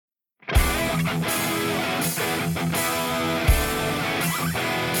Right?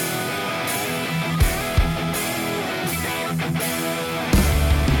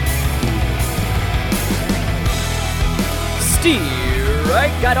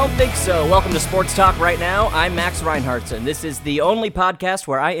 I don't think so. Welcome to Sports Talk Right Now. I'm Max Reinhardtson. This is the only podcast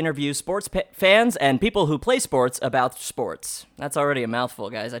where I interview sports fans and people who play sports about sports. That's already a mouthful,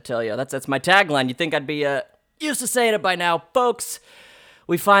 guys, I tell you. That's my tagline. You'd think I'd be used to saying it by now. Folks,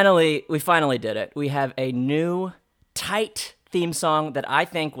 we finally did it. We have a new, tight theme song that I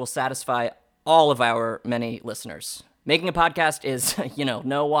think will satisfy all of our many listeners. Making a podcast is,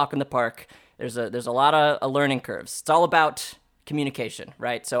 no walk in the park. There's a lot of learning curves. It's all about communication,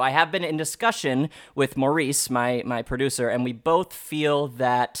 right? So I have been in discussion with Maurice, my producer, and we both feel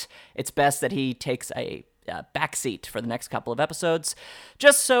that it's best that he takes a backseat for the next couple of episodes,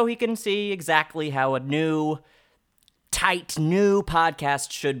 just so he can see exactly how a new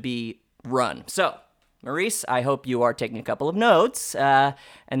podcast should be run. So, Maurice, I hope you are taking a couple of notes and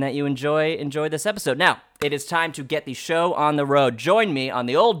that you enjoy this episode. Now, it is time to get the show on the road. Join me on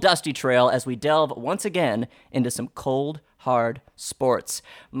the old dusty trail as we delve once again into some cold, hard sports.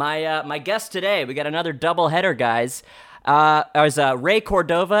 My guests today, we got another doubleheader, guys. Is Ray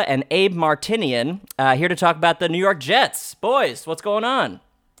Cordova and Abe Martinian here to talk about the New York Jets. Boys, what's going on?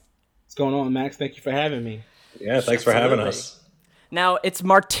 What's going on, Max? Thank you for having me. Yeah, thanks for having us. Now, it's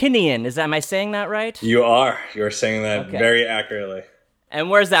Martinian. Am I saying that right? You are. You're saying that very accurately. And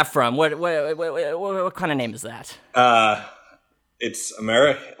where's that from? What kind of name is that? It's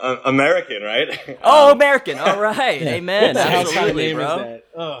American, right? Oh, American. All right. Amen. Absolutely, bro.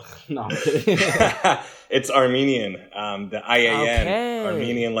 Ugh, no, I'm kidding. It's Armenian. The IAN. Okay.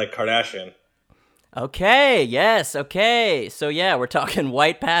 Armenian like Kardashian. Okay. Yes. Okay. So, yeah, we're talking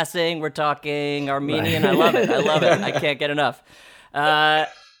white passing. We're talking Armenian. Right. I love it. I can't get enough.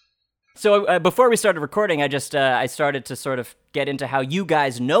 So before we started recording, I started to sort of get into how you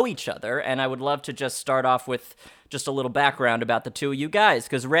guys know each other, and I would love to just start off with just a little background about the two of you guys.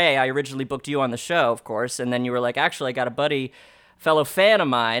 Because Ray, I originally booked you on the show, of course, and then you were like, actually, I got a fellow fan of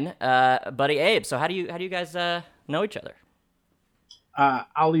mine, buddy Abe. So how do you guys know each other?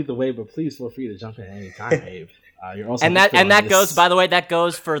 I'll lead the way, but please feel free to jump in any time, Abe. You're also that goes. By the way, that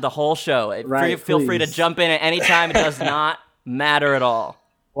goes for the whole show. Right, feel free to jump in at any time. It does not matter at all.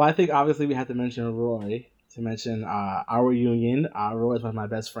 Well, I think obviously we have to mention Roy to mention our reunion. Roy is one of my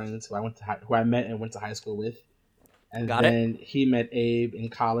best friends who I met and went to high school with, and then he met Abe in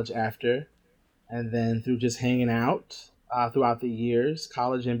college after, and then through just hanging out throughout the years,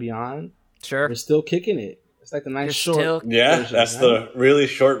 college and beyond. Sure, we're still kicking it. It's like the nice short. Yeah, version, that's right? the really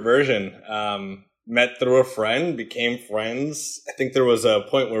short version. Met through a friend, became friends. I think there was a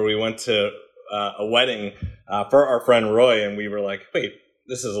point where we went to a wedding for our friend Roy, and we were like, wait,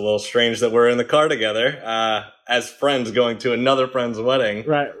 this is a little strange that we're in the car together as friends going to another friend's wedding.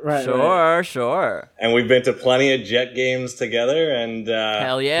 Right. Sure. And we've been to plenty of Jet games together, and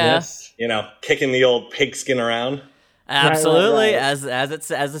hell yeah, yes. Kicking the old pigskin around. Absolutely, Right. as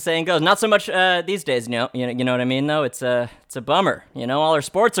the saying goes. Not so much these days, you know what I mean. Though it's a bummer. All our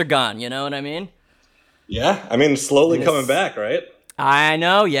sports are gone. You know what I mean? Yeah, I mean slowly coming back, right? I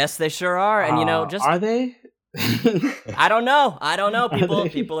know. Yes, they sure are. And are they? I don't know.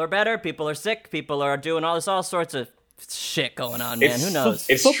 People are better. People are sick. People are doing all sorts of shit going on, man. Who knows?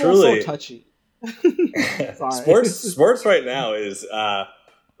 It's Football's truly so touchy. Sports right now is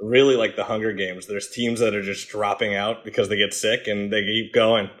really like the Hunger Games. There's teams that are just dropping out because they get sick, and they keep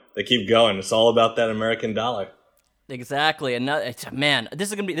going. It's all about that American dollar. Exactly. And man,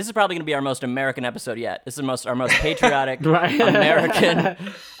 this is probably gonna be our most American episode yet. This is our most patriotic American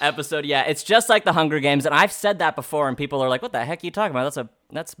episode yet. It's just like the Hunger Games, and I've said that before, and people are like, "What the heck are you talking about?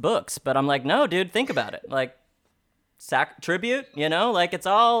 That's books." But I'm like, no, dude, think about it. Like tribute, like it's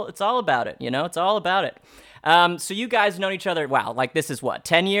all about it. It's all about it. So you guys known each other. Wow, like this is what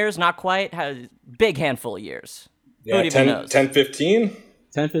 10 years? Not quite. Big handful of years. Yeah, 10, 15.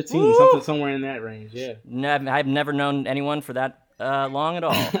 10, 15, somewhere in that range, yeah. I've never known anyone for that long at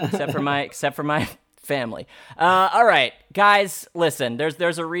all, except for my family. All right, guys, listen.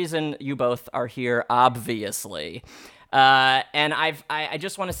 There's a reason you both are here, obviously, and I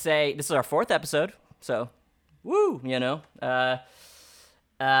just want to say this is our 4th episode, so woo,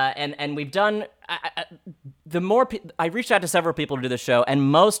 and we've done. I reached out to several people to do the show, and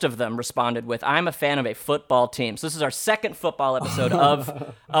most of them responded with, "I'm a fan of a football team." So this is our 2nd football episode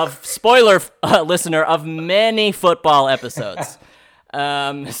of spoiler listener of many football episodes.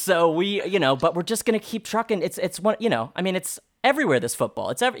 So we, but we're just gonna keep trucking. It's one, it's everywhere. This football,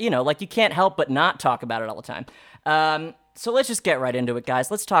 it's like you can't help but not talk about it all the time. So let's just get right into it, guys.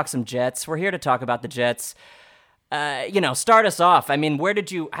 Let's talk some Jets. We're here to talk about the Jets. Start us off. I mean, how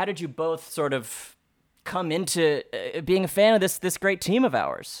did you both sort of come into being a fan of this great team of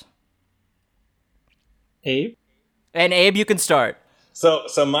ours? Abe? And Abe, you can start. So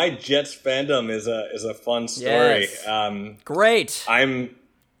my Jets fandom is a fun story. Yes. Great. I'm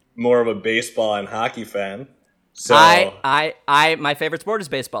more of a baseball and hockey fan. So my favorite sport is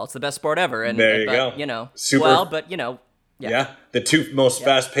baseball. It's the best sport ever. And there you go. Super. Well, but yeah. The two most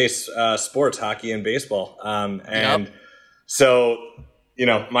fast-paced sports, hockey and baseball. So,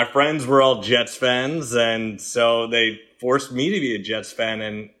 my friends were all Jets fans, and so they forced me to be a Jets fan.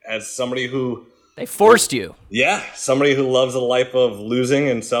 And as somebody who... They forced you. Yeah, somebody who loves a life of losing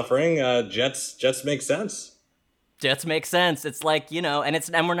and suffering, Jets make sense. Jets make sense. It's like,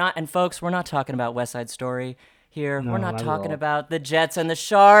 and folks, we're not talking about West Side Story here. No, we're not talking about the Jets and the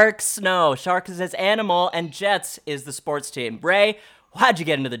Sharks. No, Sharks is his animal, and Jets is the sports team. Ray, how'd you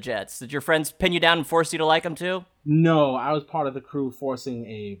get into the Jets? Did your friends pin you down and force you to like them too? No, I was part of the crew forcing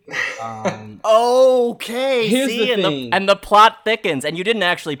Abe. Okay, here's the thing. And the plot thickens, and you didn't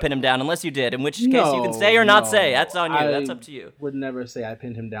actually pin him down, unless you did, in which case you can say or not say. That's on you. That's up to you. Would never say I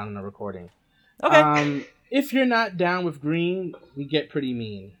pinned him down in a recording. Okay. If you're not down with green, we get pretty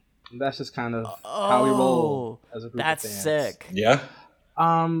mean. That's just kind of how we roll as a group of fans. That's sick. Yeah.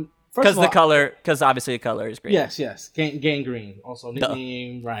 Because obviously the color is green. Yes. Gang green. Also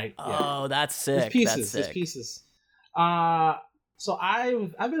nickname, right. Yeah. Oh, that's sick. There's pieces. So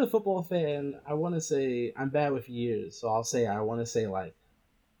I've been a football fan, I want to say, I'm bad with years, so I want to say like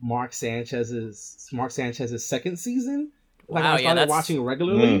Mark Sanchez's second season. Like wow, I started watching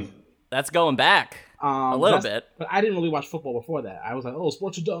regularly. That's going back a little bit. But I didn't really watch football before that. I was like, oh,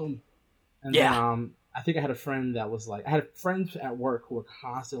 sports are dumb. And then I think I had a friend that was like, I had friends at work who were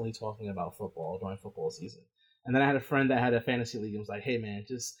constantly talking about football during football season. And then I had a friend that had a fantasy league and was like, hey man,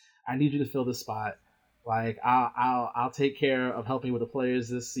 I need you to fill this spot. Like I'll take care of helping with the players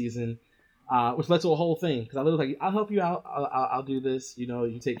this season, which led to a whole thing. Because I was like, I'll help you out. I'll do this.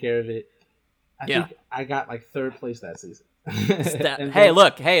 You take care of it. I think I got like third place that season. Hey,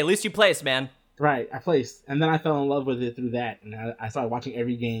 at least you placed, man. Right, I placed, and then I fell in love with it through that, and I started watching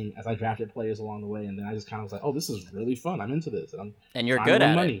every game as I drafted players along the way, and then I just kind of was like, "Oh, this is really fun. I'm into this." And you're good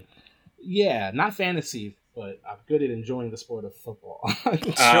at it. Yeah, not fantasy, but I'm good at enjoying the sport of football.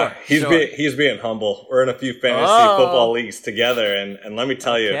 He's being humble. We're in a few fantasy football leagues together, and let me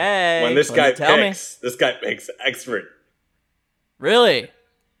tell you, when this guy picks expert. Really?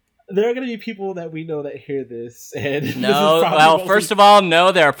 There are going to be people that we know that hear this. And no, well, first of all,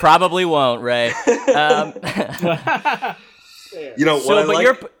 no, there probably won't, Ray. What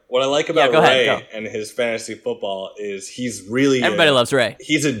I like about Ray and his fantasy football is he's really everybody loves Ray.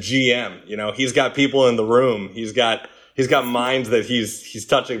 He's a GM. He's got people in the room. He's got minds that he's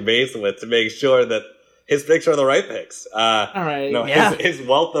touching base with to make sure that his picks are the right picks. All right. His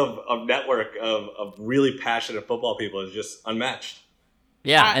wealth of network of really passionate football people is just unmatched.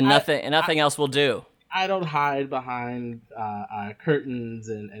 Yeah, nothing else will do. I don't hide behind curtains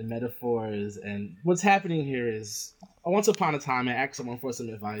and metaphors. And what's happening here is, once upon a time, I asked someone for some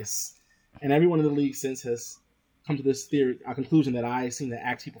advice, and everyone in the league since has come to this conclusion that I seem to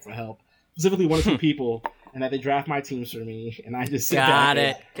ask people for help, specifically one or two people, and that they draft my teams for me, and I just got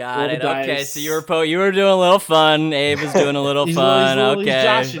it. Okay, so you were doing a little fun. Abe was doing a little fun. He's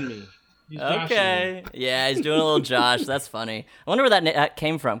joshing me. Okay. Yeah, he's doing a little Josh. That's funny. I wonder where that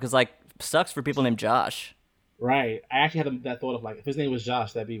came from, because, like, sucks for people named Josh. Right. I actually had that thought of, like, if his name was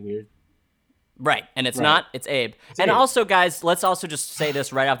Josh, that'd be weird. Right. And it's not. It's Abe. Also, guys, let's also just say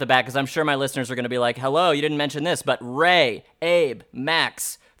this right off the bat, because I'm sure my listeners are going to be like, hello, you didn't mention this, but Ray, Abe,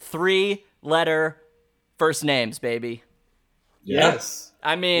 Max, 3-letter first names, baby. Yes.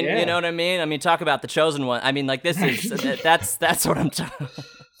 I mean, you know what I mean? I mean, talk about the chosen one. I mean, like, this is, that's what I'm talking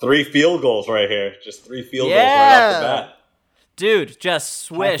 3 field goals right here. Just 3 field goals right off the bat. Dude, just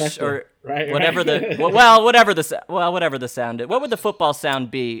swish or whatever right. whatever the sound is. What would the football sound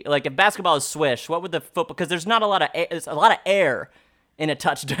be? Like if basketball is swish, what would the football? Because there's not a lot of there's a lot of air in a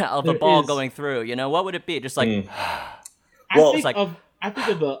touchdown of a ball going through. What would it be? Just like I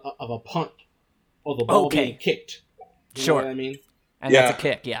think of a punt or the ball being kicked. You know what I mean? And that's a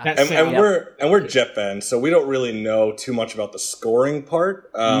kick, yeah. And we're Jet fans, so we don't really know too much about the scoring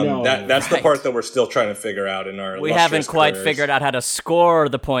part. That's the part that we're still trying to figure out in our. We haven't quite figured out how to score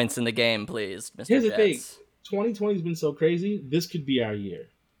the points in the game, please, Mr. Here's Jets. the thing: 2020 has been so crazy. This could be our year,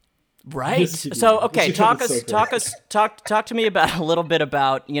 right? So, okay, talk to me about a little bit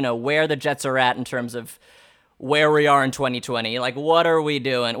about where the Jets are at in terms of where we are in 2020. Like, what are we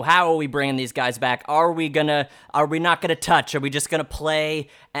doing? How are we bringing these guys back? Are we not gonna touch? Are we just gonna play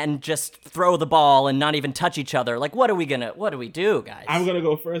and just throw the ball and not even touch each other? Like, what do we do, guys? I'm gonna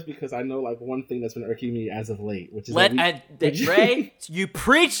go first because I know like one thing that's been irking me as of late, which is Ray, you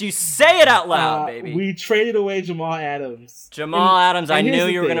preach, you say it out loud, baby. We traded away Jamal Adams. I knew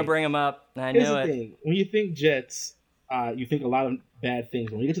you were gonna bring him up. Here's the thing. When you think Jets, you think a lot of bad things.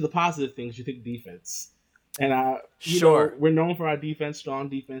 When you get to the positive things, you think defense. And sure, we're known for our defense, strong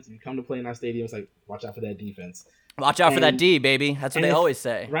defense. If you come to play in our stadium, it's like, watch out for that defense. Watch out for that D, baby. That's what they always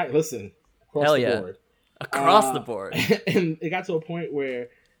say. Right, listen. Across the board. Across the board. And it got to a point where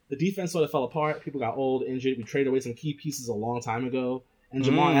the defense sort of fell apart. People got old, injured. We traded away some key pieces a long time ago. And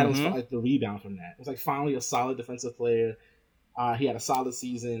Jamal Adams felt like the rebound from that. It was like finally a solid defensive player. He had a solid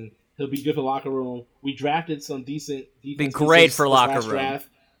season. He'll be good for the locker room. We drafted some decent defense. Be great for locker room. Draft.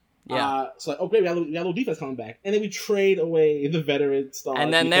 Yeah. So like, okay, we got a little defense coming back, and then we trade away the veteran star.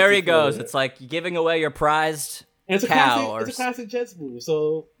 And then there he goes. It's like giving away your prized cow. It's a classic Jets move.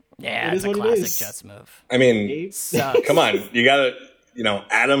 So yeah, it's a classic Jets move. I mean, come on, you gotta,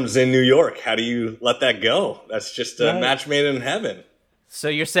 Adams in New York. How do you let that go? That's just a match made in heaven. So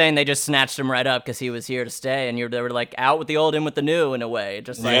you're saying they just snatched him right up because he was here to stay, and they were like out with the old, in with the new, in a way.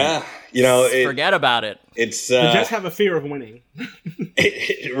 Just like, forget about it. It's the Jets have a fear of winning.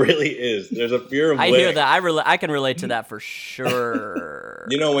 It really is. There's a fear of winning. I hear that. I can relate to that for sure.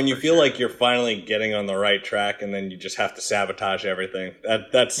 When you feel like you're finally getting on the right track, and then you just have to sabotage everything.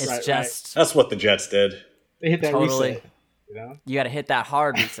 That's what the Jets did. They hit that reset. You got to hit that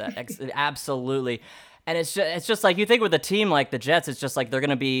hard reset. Absolutely. And it's just like, you think with a team like the Jets, it's just like they're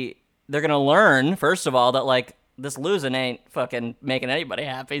gonna learn, first of all, that like this losing ain't fucking making anybody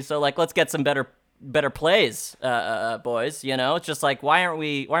happy. So like, let's get some better plays, boys. It's just like, why aren't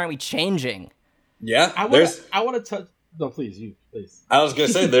we changing? Yeah, I want to touch. No, please. I was gonna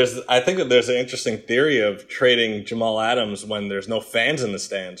say I think that there's an interesting theory of trading Jamal Adams when there's no fans in the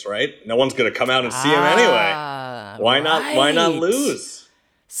stands, right? No one's gonna come out and see him anyway. Why not lose?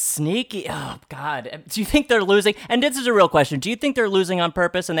 Sneaky. Oh, God. Do you think they're losing? And this is a real question. Do you think they're losing on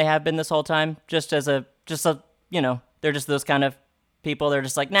purpose, and they have been this whole time? They're just those kind of people. They're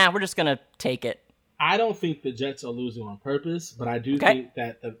just like, nah, we're just going to take it. I don't think the Jets are losing on purpose, but I do think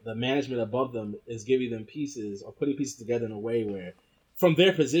that the management above them is giving them pieces or putting pieces together in a way where, from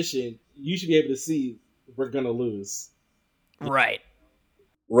their position, you should be able to see we're going to lose. Right.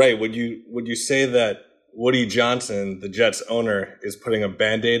 Ray, would you say that Woody Johnson, the Jets owner, is putting a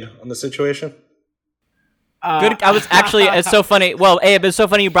Band-Aid on the situation? Good. I was actually, it's so funny. Well, Abe, it's so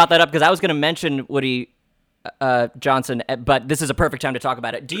funny you brought that up because I was going to mention Woody Johnson, but this is a perfect time to talk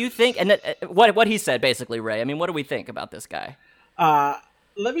about it. Do you think, and what he said basically, Ray, I mean, what do we think about this guy?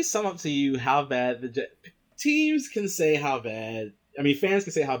 Let me sum up to you how bad teams can say how bad. I mean, fans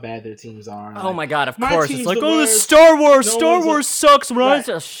can say how bad their teams are. Oh my God! Of course, it's like, oh, Star Wars. Star Wars sucks, right?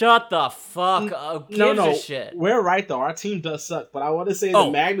 Shut the fuck up. No, shit. We're right though. Our team does suck, but I want to say the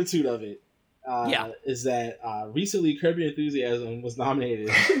magnitude of it is that recently Curb Your Enthusiasm was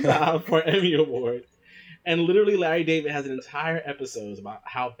nominated for an Emmy Award, and literally Larry David has an entire episode about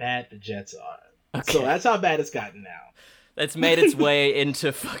how bad the Jets are. Okay. So that's how bad it's gotten now. It's made its way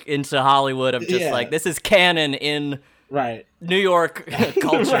into Hollywood of just like, this is canon in. Right. New York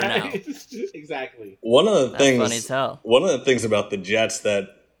culture now. Exactly. One of the funny as hell. One of the things about the Jets that,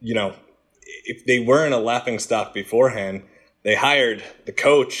 if they weren't a laughingstock beforehand, they hired the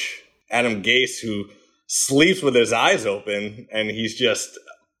coach, Adam Gase, who sleeps with his eyes open, and he's just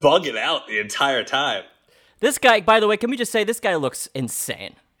bugging out the entire time. This guy, by the way, can we just say this guy looks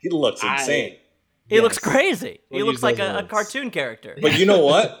insane? He looks insane. He looks crazy. He looks like a cartoon character. But you know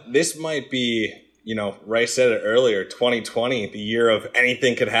what? This might be... Ray said it earlier, 2020, the year of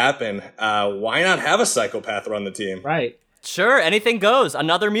anything could happen. Why not have a psychopath run the team? Right. Sure, anything goes.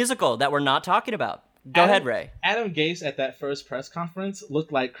 Another musical that we're not talking about. Go ahead, Ray. Adam Gase at that first press conference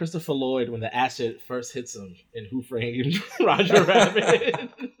looked like Christopher Lloyd when the acid first hits him in Who Framed Roger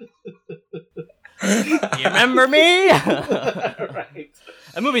Rabbit. You remember me? Right.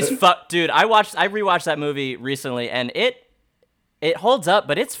 That movie's fucked, dude. I rewatched that movie recently, and it holds up,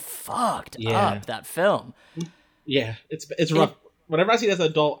 but it's fucked up, that film. Yeah, it's rough. Whenever I see it as an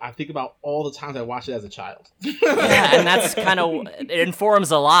adult, I think about all the times I watched it as a child. Yeah, and that's kind of, it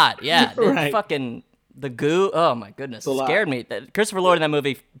informs a lot. Yeah, right. Fucking the goo. Oh my goodness, it scared me. Christopher Lloyd in that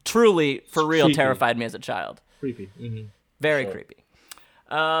movie truly, for real, terrified me as a child. Creepy. Mm-hmm. Very creepy.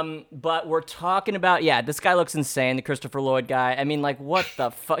 But we're talking about, this guy looks insane, the Christopher Lloyd guy. I mean, like, what the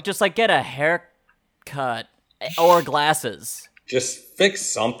fuck? Just like get a haircut or glasses. just fix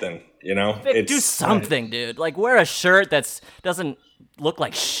something. You know, do something, dude. Like wear a shirt doesn't look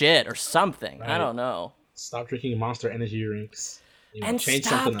like shit or something. Right. I don't know. Stop drinking Monster Energy drinks. And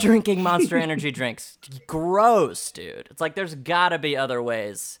stop drinking Monster Energy drinks. Gross, dude. It's like there's gotta be other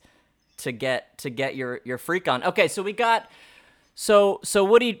ways to get your freak on. Okay, so we got so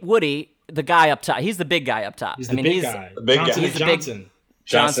Woody, the guy up top. He's the big guy up top. He's the big guy. The big guy. He's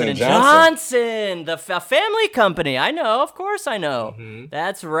Johnson & Johnson, the family company. I know, of course I know. Mm-hmm.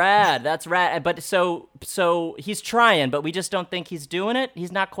 That's rad. But so he's trying, but we just don't think he's doing it.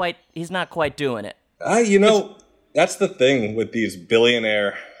 He's not quite doing it. That's the thing with these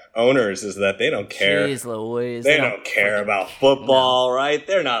billionaire owners is that they don't care. Jeez Louise. They don't care about football, right?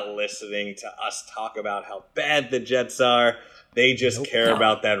 They're not listening to us talk about how bad the Jets are. They just care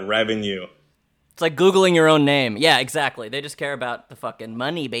about that revenue. It's like Googling your own name. Yeah, exactly. They just care about the fucking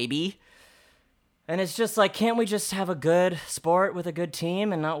money, baby. And it's just like, can't we just have a good sport with a good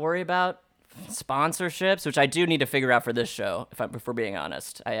team and not worry about sponsorships, which I do need to figure out for this show, if we're being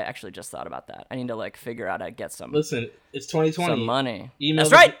honest. I actually just thought about that. I need to figure out how to get some. Listen, it's 2020. Some money.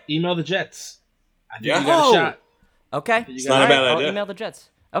 That's right. Email the Jets. I think you got a shot. Okay. It's not a bad idea. I'll email the Jets.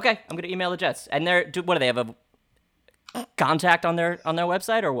 Okay, I'm going to email the Jets. And what do they have, a contact on their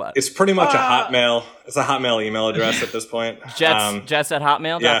website or what? It's pretty much a Hotmail. It's a Hotmail email address at this point. Jets at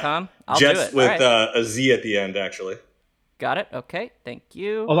hotmail.com? Yeah. I'll Jets do it. with a Z at the end, actually. Got it. Okay. Thank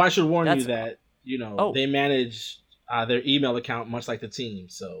you. Although I should warn you that, they manage their email account much like the team.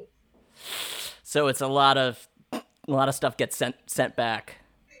 So it's a lot of stuff gets sent back.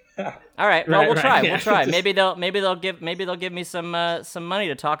 All right. Well, we'll try. Yeah. We'll try. Maybe they'll give me some money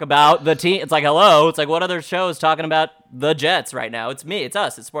to talk about the team. It's like, hello. It's like, what other show is talking about the Jets right now? It's me. It's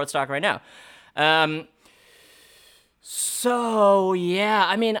us. It's Sports Talk right now. So yeah,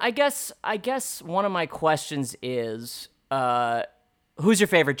 I mean, I guess one of my questions is, who's your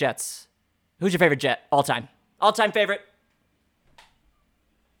favorite Jets? Who's your favorite Jet all time? All time favorite?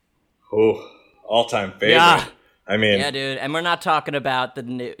 Oh, all time favorite. Yeah. I mean, yeah, dude. And we're not talking about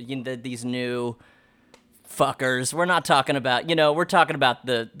these new fuckers. We're not talking about, we're talking about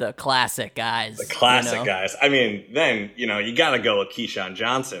the classic guys. The classic guys. I mean, then, you got to go with Keyshawn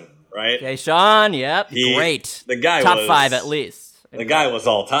Johnson, right? Keyshawn, yep. Great. The guy Top 5 at least. The guy was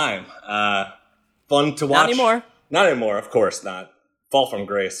all time. Fun to watch. Not anymore. Not anymore, of course not. Fall from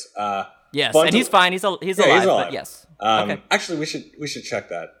grace. Yes, and he's fine. He's alive. But yes. Okay. Actually, we should check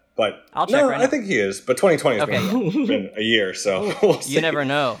that. But I'll check right now. I think he is. But 2020 has been a year, so we'll see. You never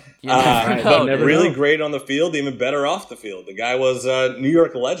know. But really great on the field, even better off the field. The guy was a New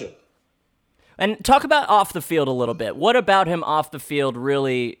York legend. And talk about off the field a little bit. What about him off the field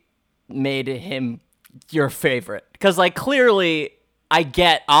really made him your favorite? Because, clearly I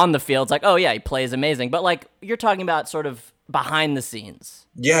get on the field, it's like, oh, yeah, he plays amazing. But, you're talking about sort of behind the scenes.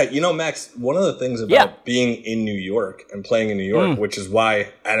 Yeah, Max, one of the things about being in New York and playing in New York, which is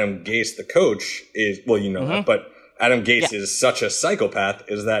why Adam Gase, the coach, is, that, but Adam Gase is such a psychopath,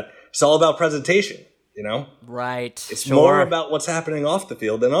 is that it's all about presentation, Right. It's more about what's happening off the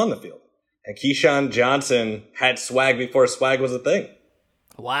field than on the field. And Keyshawn Johnson had swag before swag was a thing.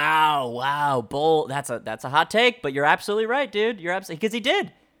 Wow. Bull. That's a hot take, but you're absolutely right, dude. You're absolutely, because he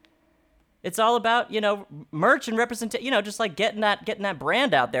did. It's all about, merch and representation, just getting that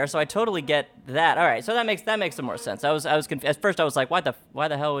brand out there. So I totally get that. All right, so that makes some more sense. I was confused. At first I was like, why the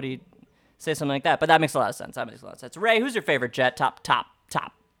hell would he say something like that? But that makes a lot of sense. Ray, who's your favorite Jet? Top.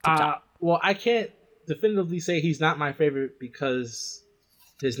 Well, I can't definitively say he's not my favorite because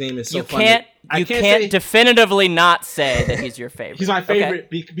his name is so funny. You can't definitively not say that he's your favorite. He's my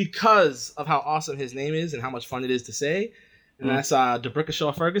favorite because of how awesome his name is and how much fun it is to say. And that's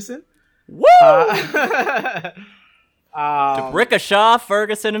DeBrickashaw Ferguson. Woo! DeBrickashaw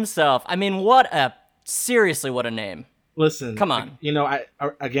Ferguson himself. I mean, what a name. Listen, come on.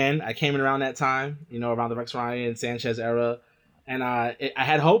 I came in around that time, around the Rex Ryan, Sanchez era, and I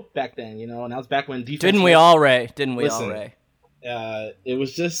had hope back then, and that was back when defense. Didn't we all, Ray? It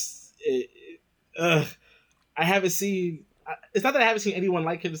was just, I haven't seen. It's not that I haven't seen anyone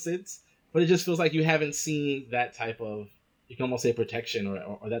like him since, but it just feels like you haven't seen that type of. You can almost say protection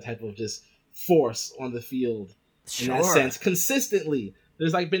or that type of just force on the field in that sense consistently.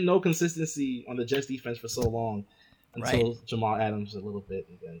 There's been no consistency on the Jets defense for so long until Jamal Adams a little bit.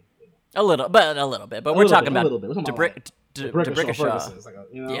 And then, a little bit. But we're talking about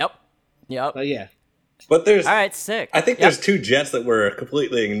DeBrickashaw. Yep. But yeah. But there's all right, sick. I think there's two Jets that we're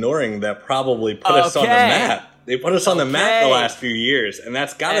completely ignoring that probably put us on the map. They put us on the map the last few years, and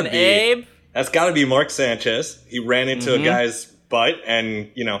that's gotta be Abe. That's got to be Mark Sanchez. He ran into a guy's butt and,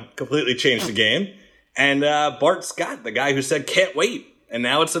 completely changed the game. and Bart Scott, the guy who said "can't wait," and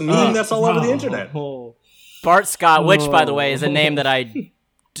now it's a meme that's all over the internet. Bart Scott, which by the way is a name that I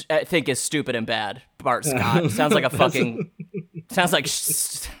think is stupid and bad. Bart Scott sounds like a fucking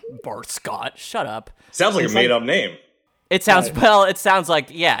Bart Scott. Shut up. Sounds like a made up name. It sounds well. It sounds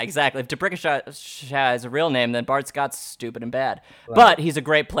like exactly. If DeBrickashaw is a real name, then Bart Scott's stupid and bad. Right. But he's a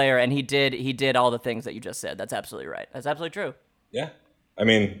great player, and he did all the things that you just said. That's absolutely right. That's absolutely true. Yeah, I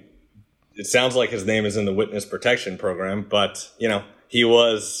mean, it sounds like his name is in the witness protection program, but he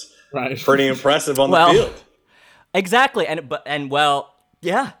was pretty impressive on the field. Exactly, and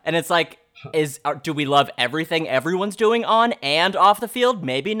it's like, do we love everything everyone's doing on and off the field?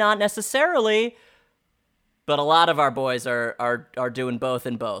 Maybe not necessarily. But a lot of our boys are doing both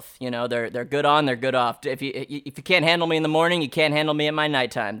and both. They're good on, they're good off. If you can't handle me in the morning, you can't handle me at my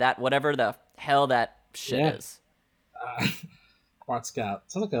nighttime. That whatever the hell that shit is. Bart Scott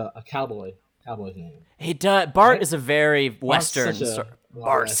sounds like a cowboy's name. He does. Bart is a very Western.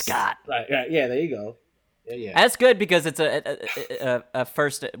 Bart Scott. Right. Yeah. There you go. Yeah. That's good because it's a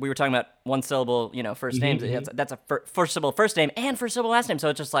first. We were talking about one syllable. First names. That's a first syllable first name and first syllable last name. So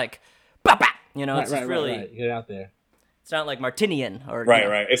it's just like, bah, bah. It's really right. Get it out there. It's not like Martinian or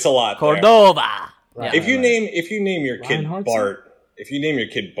right. It's a lot. Cordova. Right. If you name your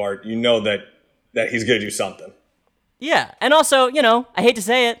kid Bart, you know that he's gonna do something. Yeah, and also, I hate to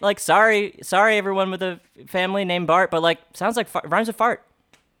say it, like, sorry, everyone with a family named Bart, but like, sounds like rhymes with fart.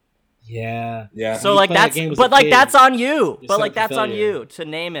 Yeah. So like that's on you. But like that's on you to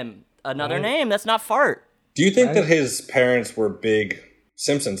name him another name. That's not fart. Do you think that his parents were big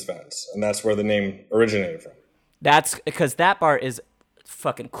Simpsons fans, and that's where the name originated from? That's because that Bart is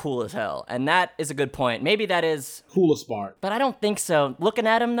fucking cool as hell, and that is a good point. Maybe that is coolest Bart, but I don't think so. Looking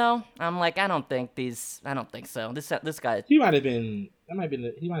at him though, I'm like, I don't think so. This guy. He might have been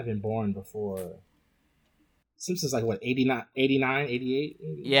born before. Simpsons like what 89, 88?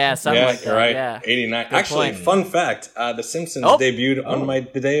 Yeah, something like that. Right. Yeah, 89. Actually, fun fact: The Simpsons debuted on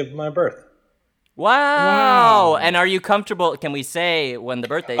the day of my birth. Wow. And are you comfortable? Can we say when the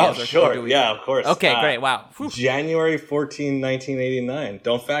birthday is? Oh, sure. Yeah, of course. Okay, great. Wow. January 14, 1989.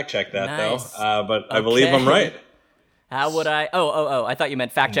 Don't fact check that, though. But I believe I'm right. How would I? Oh, I thought you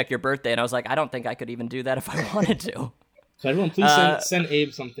meant fact check your birthday. And I was like, I don't think I could even do that if I wanted to. So everyone, please send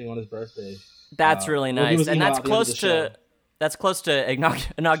Abe something on his birthday. That's really nice. And that's close to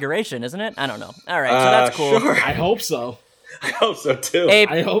inauguration, isn't it? I don't know. All right, so that's cool. Sure. I hope so. I hope so too. Abe,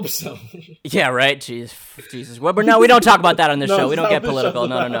 I hope so. Yeah, right. Jesus. Well, but no, we don't talk about that on this show. We don't get political.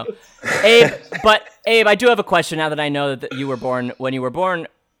 No. Abe, I do have a question now that I know that you were born when you were born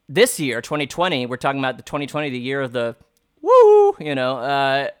this year, 2020. We're talking about the 2020, the year of the woo.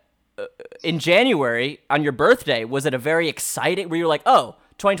 In January on your birthday, was it a very exciting? Were you like, oh,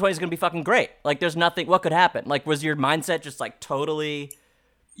 2020 is gonna be fucking great? Like, there's nothing. What could happen? Like, was your mindset just like totally?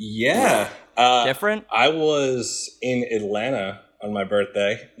 Yeah. Different? I was in Atlanta on my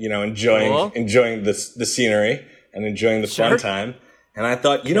birthday, enjoying the scenery and enjoying the fun time. And I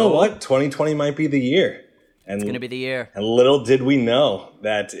thought, you know what? 2020 might be the year. And it's going to be the year. And little did we know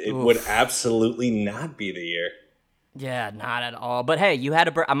that it would absolutely not be the year. Yeah, not at all. But hey, you had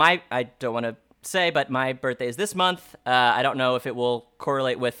I don't want to say, but my birthday is this month. I don't know if it will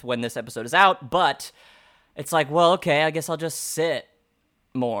correlate with when this episode is out, but it's like, well, okay, I guess I'll just sit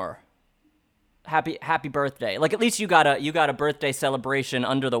more. Happy birthday. Like, at least you got a birthday celebration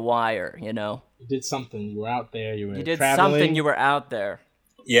under the wire, You did something. You were out there. You did traveling. Something. You were out there.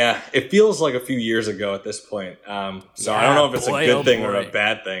 Yeah, it feels like a few years ago at this point. So I don't know if it's a good thing or a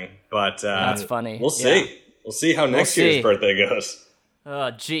bad thing, but that's funny. We'll see. Yeah. We'll see how next year's birthday goes.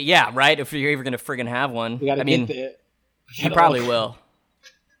 Oh, gee, yeah, right. If you're even gonna friggin' have one, I mean, you probably will.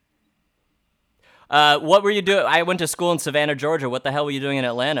 What were you doing? I went to school in Savannah, Georgia. What the hell were you doing in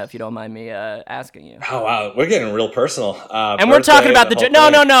Atlanta, if you don't mind me asking you? Oh, wow. We're getting real personal. And we're talking about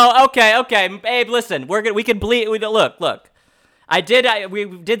No. Okay. Babe, listen. We can bleed. Look. We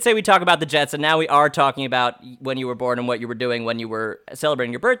did say we talk about the Jets, and now we are talking about when you were born and what you were doing when you were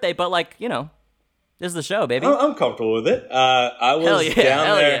celebrating your birthday. But, this is the show, baby. I'm comfortable with it. I was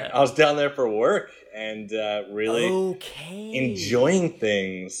down there. Yeah. I was down there for work. And really enjoying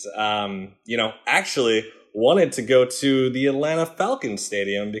things. Actually wanted to go to the Atlanta Falcons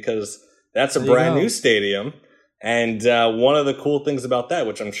Stadium because that's a brand new stadium. And one of the cool things about that,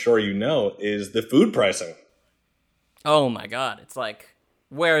 which I'm sure you know, is the food pricing. Oh my God. It's like,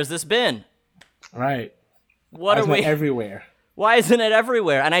 where has this been? Right. What are we? Everywhere. Why isn't it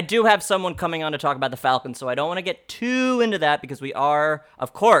everywhere? And I do have someone coming on to talk about the Falcons, so I don't want to get too into that because we are,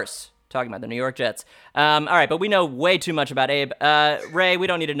 of course, talking about the New York Jets. All right, but we know way too much about Abe. Ray, we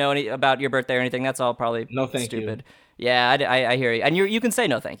don't need to know about your birthday or anything. That's all probably stupid. Yeah, I hear you. And you can say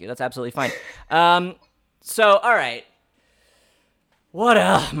no thank you. That's absolutely fine. So, all right.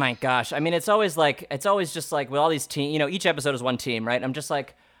 Oh my gosh. I mean, it's always just like with all these teams, each episode is one team, right? I'm just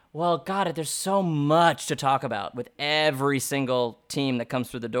like, well, God, there's so much to talk about with every single team that comes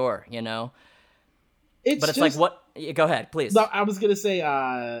through the door, But it's just, like, what? Go ahead, please. No, I was going to say,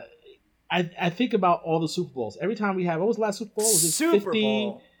 I think about all the Super Bowls. Every time we have, what was the last Super Bowl? Was it Super 50?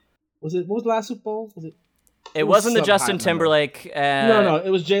 Bowl. What was the last Super Bowl? It wasn't the Justin Timberlake. No, it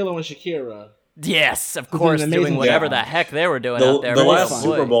was J-Lo and Shakira. Yes, of course, doing whatever the heck they were doing out there. The last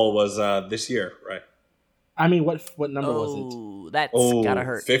Super Bowl was this year, right? I mean, what number was it? That's gotta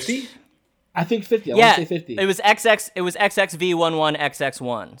hurt. 50? I think 50. I want to say 50. It was XXV11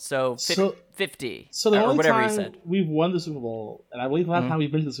 XX1. So 50. So the only whatever time you said. we've won the Super Bowl, and I believe the last time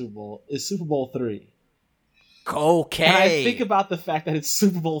we've been to the Super Bowl is Super Bowl 3. Okay. And I think about the fact that it's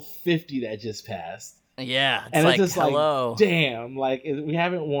Super Bowl 50 that just passed. Yeah, and like, it's just hello. Like, damn, like we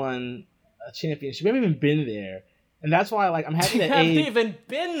haven't won a championship. We haven't even been there. And that's why, like, I'm happy that haven't even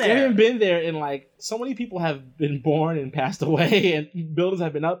been there. We haven't been there, and like, so many people have been born and passed away, and buildings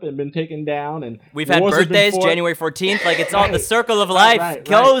have been up and been taken down, and we've had birthdays, January 14th. Like, it's all the circle of life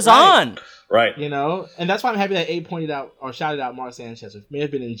goes on. Right. And that's why I'm happy that Abe pointed out or shouted out Mark Sanchez, which may have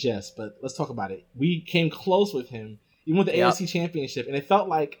been in jest, but let's talk about it. We came close with him, even with the AFC Championship, and it felt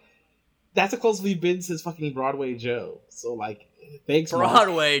like that's the closest we've been since fucking Broadway Joe. So, like, thanks,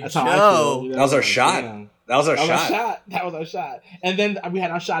 Broadway Mark. Joe. That was our shot. That was our shot. And then we had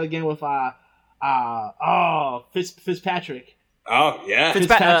our shot again with Fitzpatrick. Oh yeah,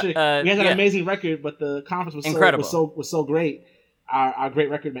 Fitzpatrick. We had an amazing record, but the conference was incredible. Was so great. Our great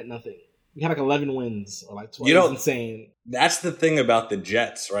record meant nothing. We had like 11 wins or like 12. It was insane. That's the thing about the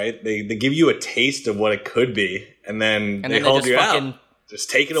Jets, right? They give you a taste of what it could be, and then they hold you out. Just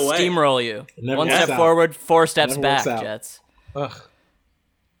take it away. Steamroll you. One step forward, 4 steps back, Jets. Ugh.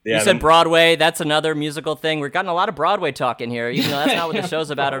 Yeah, you said Broadway. That's another musical thing. We're getting a lot of Broadway talk in here, even though that's not what the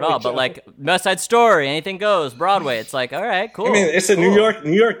show's about at all. But like West Side Story, anything goes. Broadway. It's like, all right, cool. I mean, it's a New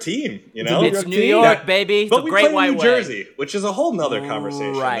York team, It's New York, baby. But we play New Jersey, which is a whole nother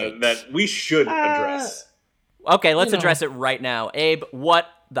conversation that we should address. Okay, let's address it right now. Abe, what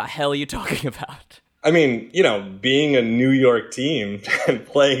the hell are you talking about? I mean, being a New York team and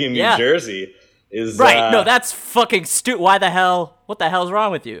playing in New Jersey is right. No, that's fucking stupid. Why the hell? What the hell's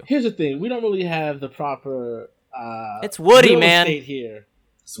wrong with you? Here's the thing: we don't really have the proper. It's Woody, real man. estate here.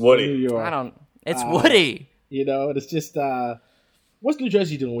 It's Woody. New York. I don't. It's Woody. It's just what's New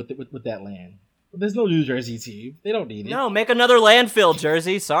Jersey doing with that land? There's no New Jersey team. They don't need it. No, make another landfill,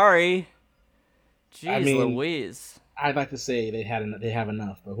 Jersey. Sorry. Jeez Louise. I'd like to say they have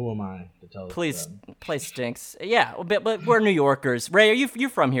enough, but who am I to tell? Please, place stinks. Yeah, but we're New Yorkers. Ray, you're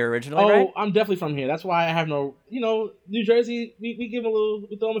from here originally, right? Oh, I'm definitely from here. That's why I have no. New Jersey. We give them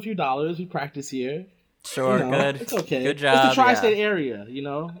we throw them a few dollars. We practice here. Sure, good. It's okay. Good job. It's the tri-state area.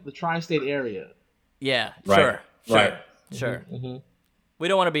 The tri-state area. Yeah. Right. Sure. Mm-hmm. We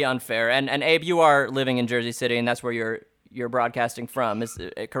don't want to be unfair. And Abe, you are living in Jersey City, and that's where you're broadcasting from. Is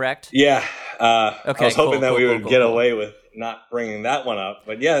it correct? Yeah. Okay. I was hoping that we would get away with not bringing that one up,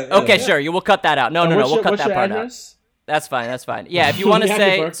 but yeah. Okay, sure. You will cut that out. No. We'll cut that part out. That's fine. Yeah, if you want to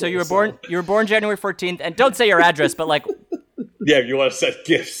say, so you were born January 14th, and don't say your address, but like. Yeah, if you want to send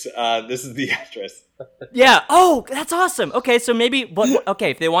gifts, this is the address. Yeah. Oh, that's awesome. Okay, so maybe,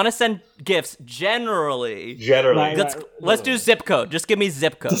 if they want to send gifts, generally, let's do zip code. Just give me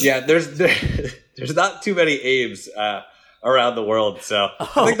zip code. Yeah, there's not too many Abes around the world, so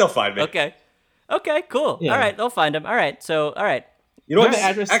I think they'll find me. Okay, cool. Yeah. All right, they'll find him. All right, you know what?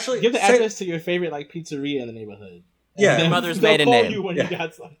 Give the address to your favorite pizzeria in the neighborhood. Yeah, their mother's maiden name. You when you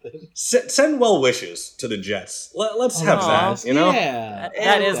got something. Send well wishes to the Jets. Let's have that. Yeah,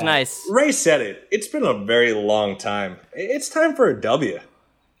 that is nice. Ray said it. It's been a very long time. It's time for a W.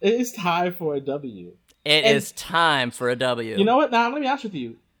 It is time for a W. It is time for a W. You know what? Now let me be honest with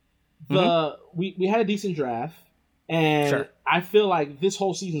you. We had a decent draft, and I feel like this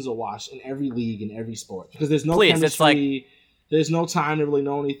whole season's a wash in every league in every sport because there's no chemistry. There's no time to really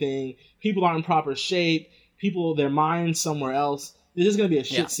know anything. People aren't in proper shape. People, their minds somewhere else. There's just going to be a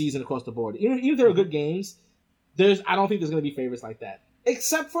shit season across the board. Even if there are good games, I don't think there's going to be favorites like that.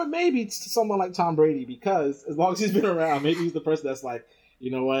 Except for maybe someone like Tom Brady, because as long as he's been around, maybe he's the person that's like, you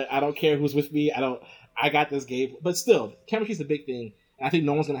know what, I don't care who's with me. I got this game. But still, chemistry's the big thing, and I think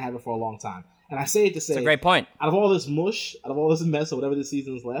no one's going to have it for a long time. And I say it to say, it's a great point. Out of all this mush, out of all this mess, or whatever this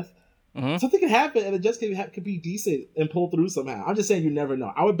season's left, Something could happen, and the Jets could be decent and pull through somehow. I'm just saying, you never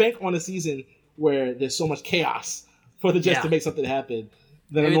know. I would bank on a season where there's so much chaos for the Jets to make something happen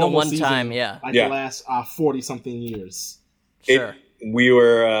than maybe a normal the one season, time, the last 40-something years. Sure.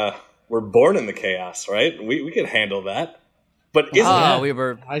 We're born in the chaos, right? We could handle that. But we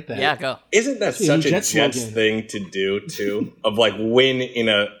were like that. Yeah, go. Isn't that such a Jets thing to do too? Of like win in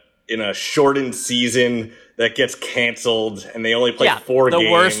a shortened season that gets canceled and they only play 4 games.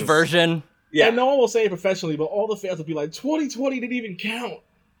 The worst version. Yeah, and no one will say it professionally, but all the fans will be like, 2020 didn't even count.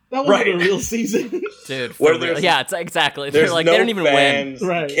 That wasn't a real season. Dude, it's exactly. They're like, no they don't even fans,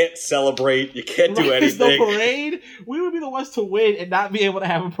 win. You can't celebrate. You can't do anything. There's no parade. We would be the ones to win and not be able to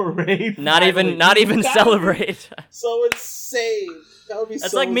have a parade. Not even celebrate. So insane. That would be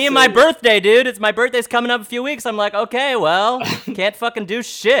That's like me and my birthday, dude. It's my birthday's coming up in a few weeks. I'm like, okay, well, can't fucking do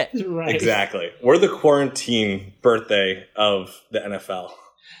shit. Right. Exactly. We're the quarantine birthday of the NFL.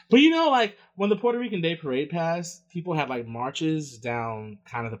 But you know, like, when the Puerto Rican Day Parade passed, people had, like, marches down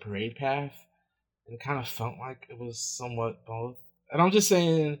kind of the parade path. And it kind of felt like it was somewhat both. And I'm just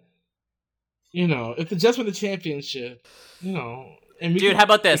saying, you know, if the Jets win the championship, you know... Dude, how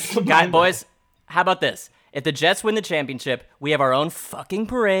about this? Boys, how about this? If the Jets win the championship, we have our own fucking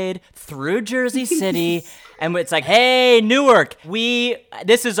parade through Jersey City, and it's like, hey, Newark,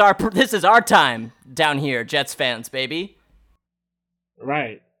 this is our time down here, Jets fans, baby.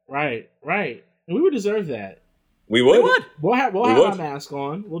 Right. And we would deserve that. We would. We'll have our mask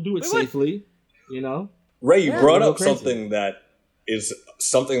on. We'll do it safely, you know? Ray, you brought up something that is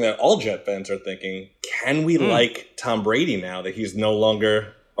something that all Jet fans are thinking. Can we like Tom Brady now that he's no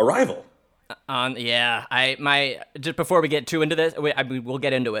longer a rival? Just before we get too into this, we'll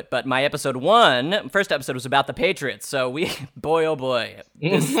get into it. But my first episode was about the Patriots. So boy, oh boy,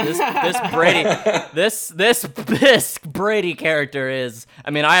 this Brady, this Brady character is.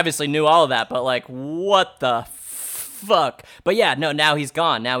 I mean, I obviously knew all of that, but like, what the fuck? But yeah, no, now he's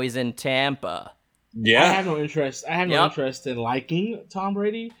gone. Now he's in Tampa. Yeah, I have no interest. Interest in liking Tom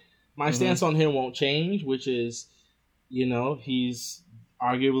Brady. My stance on him won't change, which is, you know, he's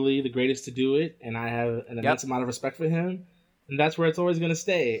arguably the greatest to do it, and I have an immense amount of respect for him, and that's where it's always going to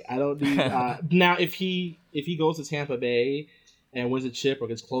stay. I don't need now if he goes to Tampa Bay and wins a chip or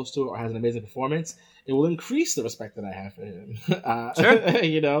gets close to it or has an amazing performance, it will increase the respect that I have for him. Sure.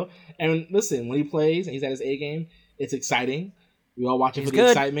 You know, and listen, when he plays and he's at his A game, it's exciting. We all watch it for the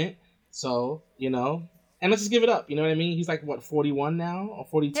excitement. So, you know, and let's just give it up. You know what I mean? He's like, 41 now or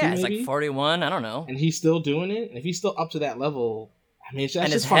 42? Yeah, he's maybe? like 41. I don't know. And he's still doing it. And if he's still up to that level, I mean, it's just,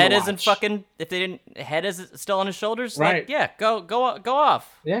 and his head isn't fucking. If they didn't, head is still on his shoulders. Right? Like, go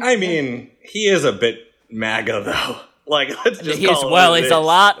off. Yeah. I mean, he is a bit MAGA though. Like, let's just call it. He's a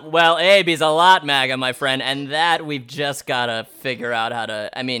lot. Well, Abe, he's a lot MAGA, my friend, and that we've just gotta figure out how to.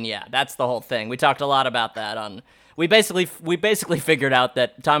 I mean, yeah, that's the whole thing. We talked a lot about that on. We basically figured out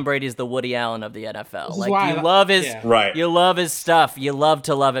that Tom Brady is the Woody Allen of the NFL. Like, you love his, you love his stuff, you love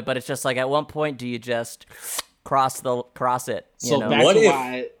to love it, but it's just like, at one point, do you just cross it? So know? Back to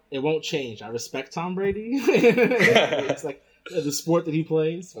why it won't change. I respect Tom Brady. It's like the sport that he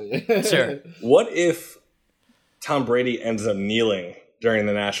plays. Sure. What if Tom Brady ends up kneeling during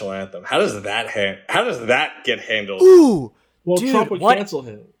the national anthem? How does that get handled? Ooh, well, dude, Trump would cancel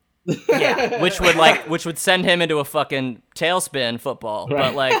him. Yeah, which would send him into a fucking tailspin football.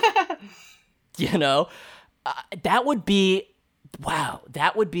 Right. But like, you know, that would be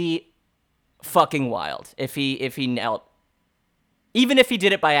fucking wild if he knelt. Even if he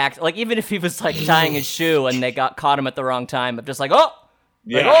did it by accident, like even if he was like tying his shoe and they caught him at the wrong time, of just like,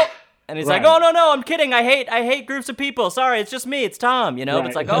 and he's like, oh no, I'm kidding. I hate groups of people. Sorry, it's just me. It's Tom. You know, but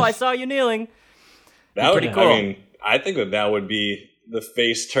it's like, I saw you kneeling. That would be pretty cool. I mean, I think that would be the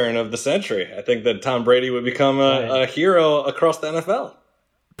face turn of the century. I think that Tom Brady would become a hero across the NFL.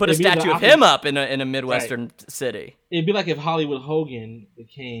 Put a statue of him up in a Midwestern city. It'd be like if Hollywood Hogan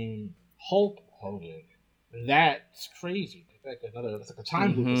became Hulk Hogan. That's crazy. It's like a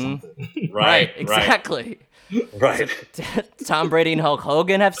time loop or something. Right, exactly. Right. Tom Brady and Hulk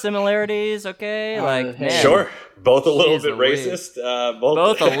Hogan have similarities, okay? Like, man. Sure. Both a little bit racist.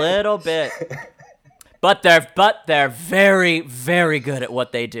 Both a little bit. But they're very, very good at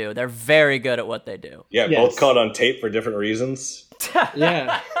what they do. They're very good at what they do. Yeah, yes. Both caught on tape for different reasons.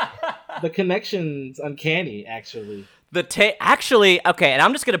 Yeah. The connection's uncanny, actually. Actually, okay, and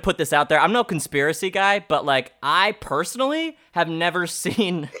I'm just going to put this out there. I'm no conspiracy guy, but like I personally have never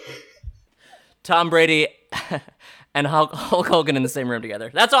seen Tom Brady and Hulk Hogan in the same room together.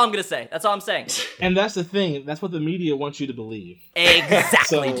 That's all I'm gonna say. That's all I'm saying. And that's the thing. That's what the media wants you to believe.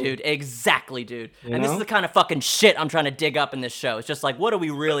 Exactly, dude. Exactly, dude. And this is the kind of fucking shit I'm trying to dig up in this show. It's just like, what are we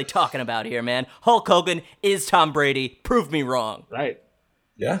really talking about here, man? Hulk Hogan is Tom Brady. Prove me wrong. Right.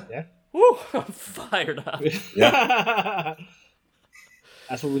 Yeah. Woo, I'm fired up. Yeah.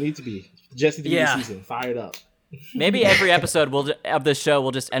 That's what we need to be. Jesse the season, fired up. Maybe every episode of this show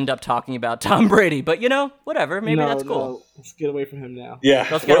we'll just end up talking about Tom Brady, but whatever. Maybe that's cool. No. Let's get away from him now. Yeah,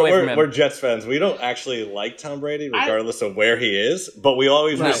 let's get away from him. We're Jets fans. We don't actually like Tom Brady, regardless of where he is, but we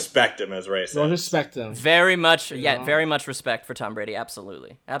always respect him, as Ray said. We'll respect him. Very much, very much respect for Tom Brady.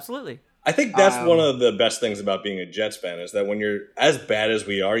 Absolutely. I think that's one of the best things about being a Jets fan is that when you're as bad as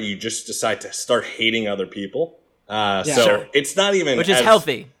we are, you just decide to start hating other people. It's not even which is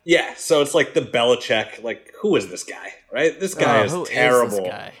healthy. Yeah, so it's like the Belichick, like, who is this guy, right? This guy is terrible. Is this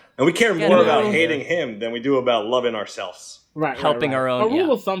guy? And we care more about hating him than we do about loving ourselves. Right, helping our own. A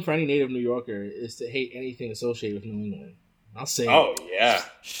rule of thumb for any native New Yorker is to hate anything associated with New England. I'll say Oh, yeah.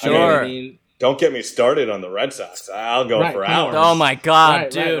 Sure. Don't get me started on the Red Sox. I'll go for hours. Oh, my God,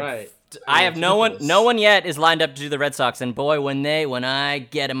 dude. Right. I have no one yet is lined up to do the Red Sox, and boy, when I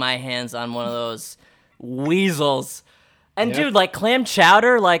get my hands on one of those weasels. And dude, like clam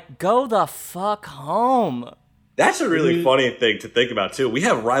chowder, like go the fuck home. That's a really funny thing to think about too. We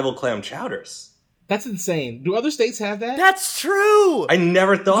have rival clam chowders. That's insane. Do other states have that? That's true. I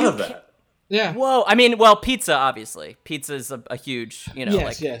never thought of that. Yeah. Whoa. I mean, pizza, obviously. Pizza is a huge,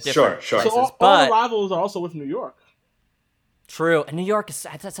 different Sure. Places, so all the rivals are also with New York. True, and New York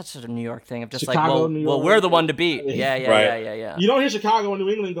that's such a New York thing. Of just Chicago, like, well, we're the one to beat. Yeah. You don't hear Chicago and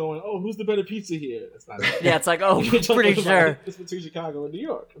New England going, "Oh, who's the better pizza here?" That's not it. Yeah, it's like, oh, pretty sure it's between Chicago and New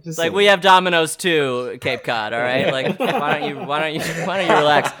York. It's like we have Domino's too, Cape Cod. All right, like why don't you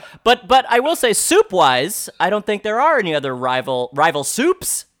relax? But I will say, soup wise, I don't think there are any other rival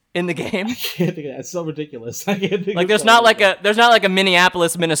soups in the game. I can't think of that. It's so ridiculous. I can't think. Like there's not like a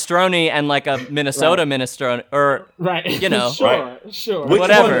Minneapolis minestrone and like a Minnesota minestrone, or Sure.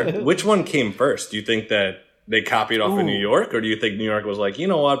 Whatever. Which one came first? Do you think that they copied off of New York, or do you think New York was like, you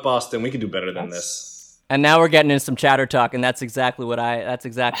know what, Boston, we can do better than this? And now we're getting into some chatter talk, and that's exactly what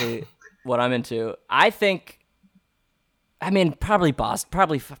I'm into. I think. I mean, probably Boston,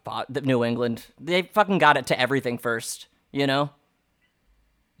 probably New England. They fucking got it to everything first, Yeah.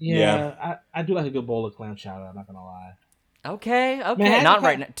 I do like a good bowl of clam chowder. I'm not gonna lie. Okay. Not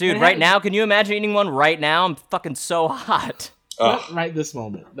right now, dude. Right now, can you imagine eating one right now? I'm fucking so hot. Not right this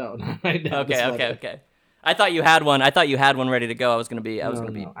moment. No, not right now. Okay. I thought you had one. Ready to go. I was gonna be.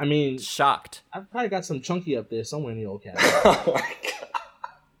 I mean, shocked. I've probably got some chunky up there somewhere in the old cabinet. Oh my God.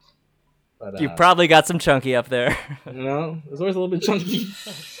 But, you probably got some chunky up there. There's always a little bit chunky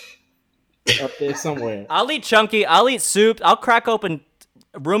up there somewhere. I'll eat chunky. I'll eat soup. I'll crack open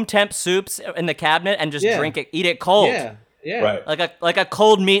room temp soups in the cabinet and just drink it, eat it cold. Yeah. Right. Like a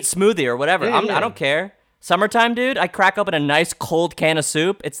cold meat smoothie or whatever. I don't care. Summertime, dude, I crack open a nice cold can of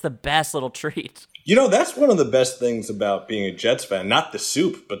soup. It's the best little treat. That's one of the best things about being a Jets fan. Not the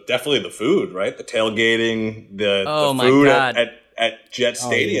soup, but definitely the food, right? The tailgating, the food at Jet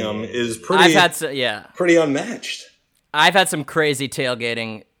Stadium is pretty unmatched. I've had some crazy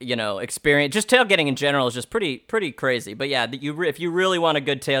tailgating, experience. Just tailgating in general is just pretty crazy. But yeah, if you really want a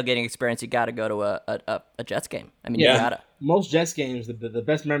good tailgating experience, you got to go to a Jets game. I mean, you gotta. Most Jets games, the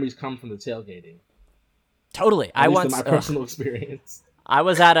best memories come from the tailgating. Totally. At least in my personal experience. I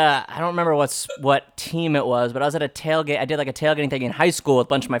was at I don't remember what team it was, but I was at a tailgate. I did like a tailgating thing in high school with a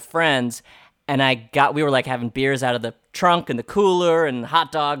bunch of my friends, and we were like having beers out of the trunk and the cooler and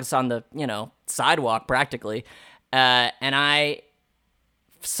hot dogs on the, sidewalk practically. And I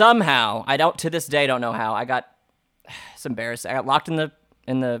somehow, to this day don't know how, it's embarrassing. I got locked in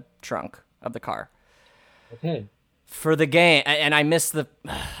the trunk of the car. Okay. For the game, and I missed the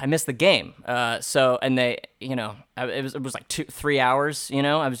game. And they, it was like 2-3 hours.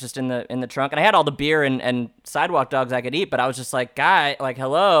 I was just in the trunk, and I had all the beer and sidewalk dogs I could eat, but I was just like,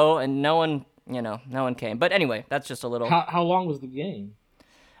 hello, and no one came. But anyway, that's just a little. How long was the game?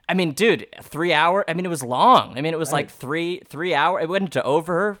 I mean, dude, 3 hours. I mean, it was long. I mean, it was like 3 hours. It went into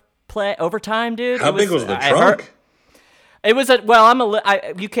overtime, dude. How big was the trunk? It was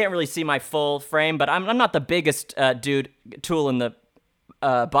you can't really see my full frame, but I'm not the biggest tool in the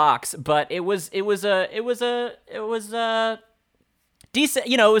box, but it was a decent,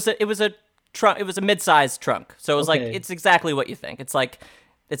 it was a trunk, it was a mid-sized trunk. So it was like, it's exactly what you think. It's like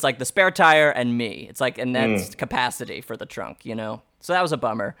the spare tire and me. It's like, and that's capacity for the trunk, So that was a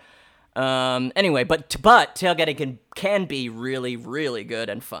bummer. Anyway, but tailgating can be really, really good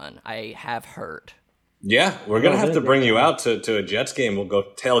and fun. I have heard. Yeah, we're going to have to bring you out to a Jets game. We'll go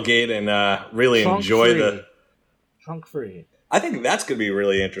tailgate and really enjoy the... Trunk free. I think that's going to be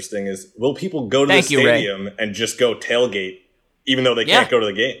really interesting is, will people go to the stadium and just go tailgate even though they can't go to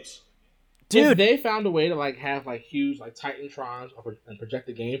the games? Dude, if they found a way to have huge Titantrons and project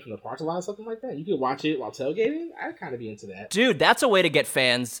the game from the parking lot or something like that, you could watch it while tailgating. I'd kind of be into that. Dude, that's a way to get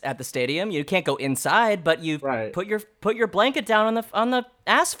fans at the stadium. You can't go inside, but you put your blanket down on the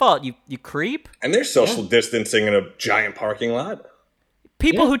asphalt. You creep. And there's social distancing in a giant parking lot.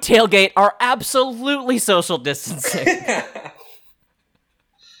 People who tailgate are absolutely social distancing.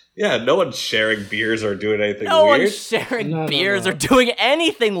 Yeah, no one's sharing beers or doing anything weird. No one's sharing beers or doing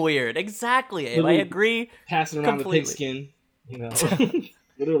anything weird. Exactly, Abe. I agree. Passing around completely. The pigskin,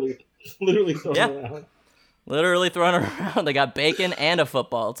 literally throwing around. Literally throwing around. They got bacon and a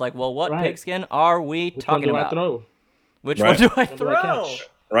football. It's like, well, what pigskin are we talking about? Which one do I throw?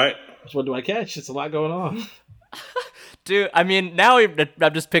 Right. Which one do I catch? It's a lot going on. Dude, I mean, now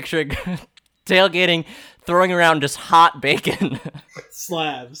I'm just picturing tailgating, throwing around just hot bacon.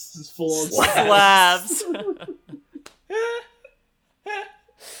 Slabs. Just full on slabs.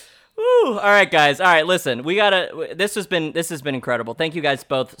 Woo. All right, guys. All right, listen. This has been incredible. Thank you guys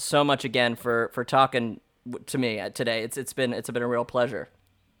both so much again for talking to me today. It's been a real pleasure.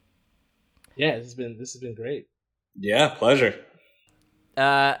 Yeah, this has been great. Yeah, pleasure.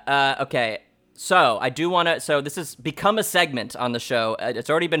 Okay. So I do want to. So this has become a segment on the show.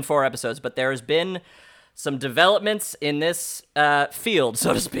 It's already been 4 episodes, but there has been some developments in this field,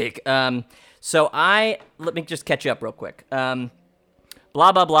 so to speak. So let me just catch you up real quick. Blah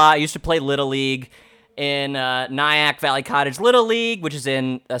blah blah. I used to play Little League in Nyack Valley Cottage Little League, which is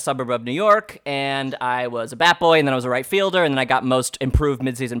in a suburb of New York, and I was a bat boy, and then I was a right fielder, and then I got most improved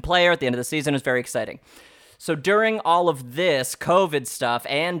midseason player at the end of the season. It was very exciting. So during all of this COVID stuff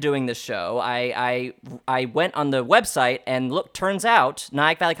and doing this show, I went on the website and turns out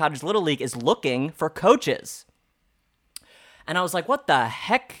Nyack Valley Cottage Little League is looking for coaches. And I was like, what the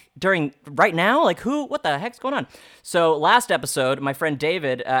heck? Right now? What the heck's going on? So last episode, my friend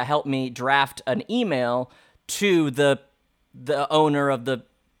David helped me draft an email to the owner of the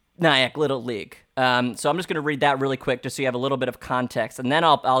Nyack Little League. So I'm just going to read that really quick just so you have a little bit of context, and then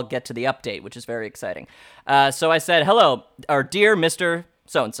I'll get to the update, which is very exciting. So I said, hello, or dear Mr.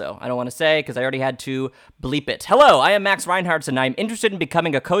 So-and-so. I don't want to say because I already had to bleep it. Hello, I am Max Reinhardtson, and I'm interested in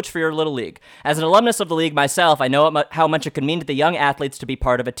becoming a coach for your little league. As an alumnus of the league myself, I know how much it can mean to the young athletes to be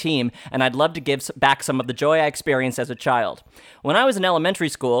part of a team, and I'd love to give back some of the joy I experienced as a child. When I was in elementary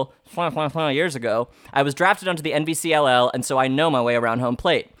school, years ago, I was drafted onto the NVCLL, and so I know my way around home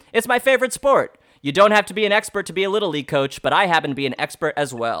plate. It's my favorite sport. You don't have to be an expert to be a Little League coach, but I happen to be an expert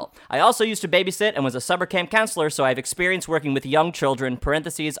as well. I also used to babysit and was a summer camp counselor, so I have experience working with young children,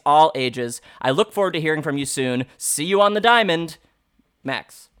 parentheses, all ages. I look forward to hearing from you soon. See you on the diamond.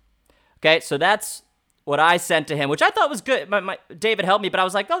 Max. Okay, so that's what I sent to him, which I thought was good. David helped me, but I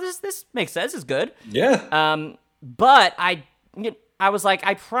was like, oh, this makes sense. This is good. Yeah. But I was like,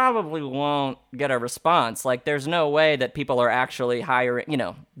 I probably won't get a response. There's no way that people are actually hiring,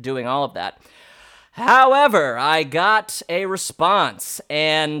 doing all of that. However, I got a response,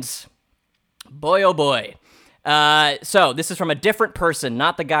 and boy, oh boy. So this is from a different person,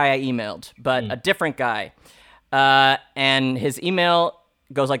 not the guy I emailed, but a different guy. And his email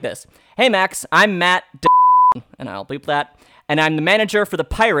goes like this. Hey, Max, I'm Matt and I'll bleep that, and I'm the manager for the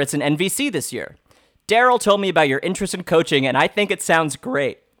Pirates in NVC this year. Daryl told me about your interest in coaching, and I think it sounds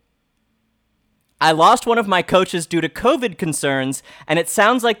great. I lost one of my coaches due to COVID concerns, and it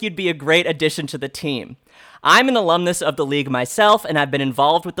sounds like you'd be a great addition to the team. I'm an alumnus of the league myself, and I've been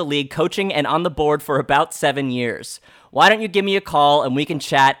involved with the league coaching and on the board for about 7 years. Why don't you give me a call, and we can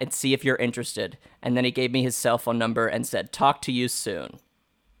chat and see if you're interested? And then he gave me his cell phone number and said, talk to you soon.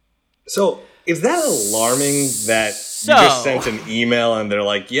 So, is that alarming that you just sent an email and they're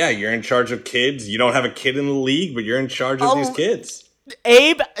like, yeah, you're in charge of kids. You don't have a kid in the league, but you're in charge of these kids.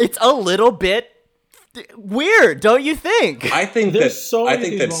 Abe, it's a little bit weird, don't you think? I think that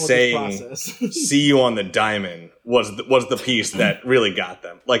saying "see you on the diamond" was the piece that really got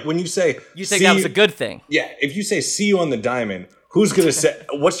them. When you think that was a good thing. Yeah, if you say "see you on the diamond," who's gonna say?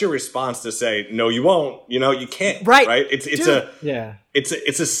 What's your response to say "no, you won't"? You can't. Right?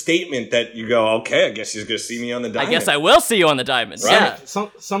 It's a statement that you go, okay, I guess he's gonna see me on the diamond. I guess I will see you on the diamond. Right? Yeah.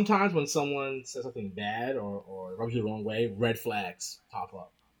 Sometimes when someone says something bad or rubs you the wrong way, red flags pop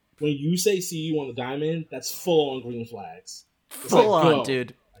up. When you say "see you on the diamond," that's full on green flags. It's full on,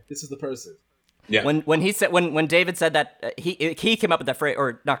 dude. This is the person. Yeah. When David said that, he came up with that phrase,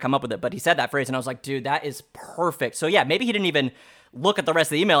 or not come up with it, but he said that phrase, and I was like, dude, that is perfect. So yeah, maybe he didn't even look at the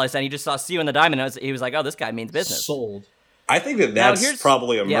rest of the email I sent. He just saw "see you in the diamond." And he was like, "Oh, this guy means business." Sold. I think that's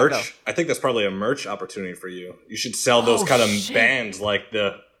probably a merch. I think that's probably a merch opportunity for you. You should sell those kind of bands like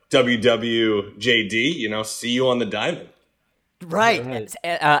the WWJD. You know, see you on the diamond. Right.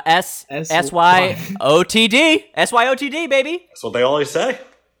 SYOTD. SYOTD, baby. That's what they always say.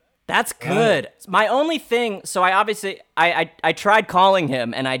 That's good. My only thing, so I obviously I tried calling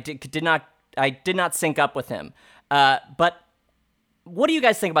him and I did not sync up with him. But what do you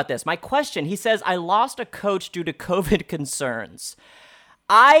guys think about this? My question, he says, I lost a coach due to COVID concerns.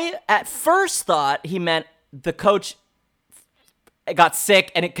 I, at first, thought he meant the coach got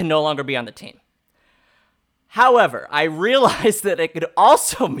sick and it can no longer be on the team. However, I realized that it could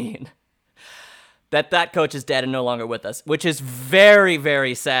also mean that coach is dead and no longer with us, which is very,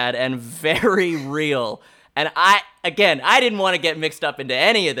 very sad and very real. And I didn't want to get mixed up into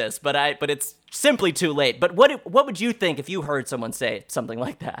any of this, but it's simply too late. But what would you think if you heard someone say something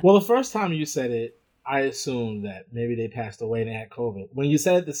like that? Well, the first time you said it, I assumed that maybe they passed away and they had COVID. When you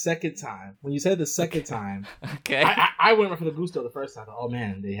said it the second time, okay, I went for the gusto the first time. Oh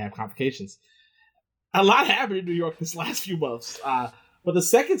man, they have complications. A lot happened in New York this last few months. But the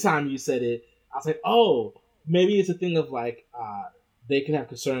second time you said it, I was like, oh, maybe it's a thing of like they can have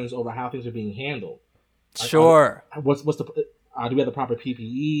concerns over how things are being handled. Like, sure. What's the do we have the proper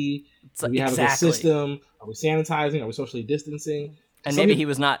PPE? Do we have a good system? Are we sanitizing? Are we socially distancing? And maybe he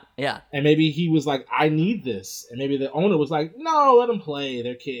was not, yeah. And maybe he was like, I need this. And maybe the owner was like, no, let them play.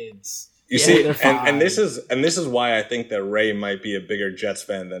 They're kids. You see, and this is why I think that Ray might be a bigger Jets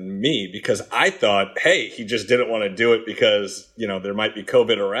fan than me, because I thought, hey, he just didn't want to do it because, you know, there might be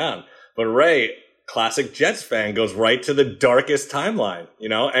COVID around. But Ray, classic Jets fan, goes right to the darkest timeline, you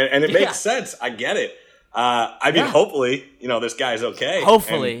know, and it makes sense. I get it. I mean, hopefully, you know, this guy's okay.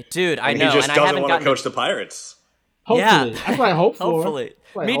 Hopefully, dude, I know. He just doesn't want to coach the Pirates. Hopefully. That's what I hope for. Hopefully.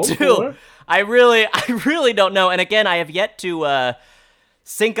 Me too. I really don't know. And again, I have yet to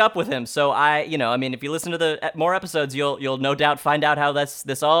sync up with him. So if you listen to the more episodes, you'll no doubt find out how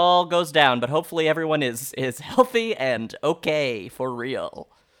this all goes down. But hopefully everyone is healthy and okay for real.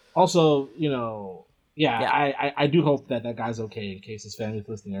 Also, you know, I do hope that guy's okay in case his family's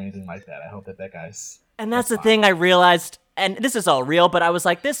listening or anything like that. I hope that guy's... And that's the thing I realized, and this is all real, but I was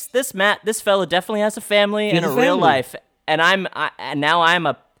like, this fella definitely has a family and a real life, and now I'm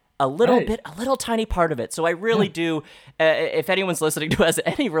a little tiny part of it. So I really do. If anyone's listening to us,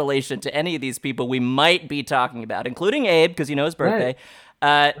 any relation to any of these people we might be talking about, including Abe, because you know his birthday.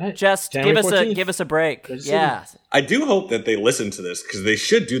 Just give us a break. Yeah. I do hope that they listen to this because they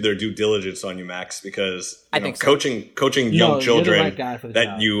should do their due diligence on you, Max, because I think coaching young children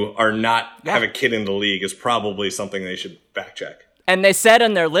that you are not have a kid in the league is probably something they should back check. And they said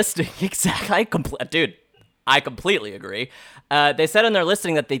in their listing, exactly, I completely agree. They said in their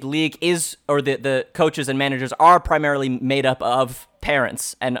listing that the league is, or the coaches and managers are primarily made up of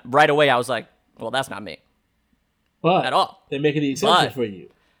parents. And right away I was like, well, that's not me. But at all. They're making the exception for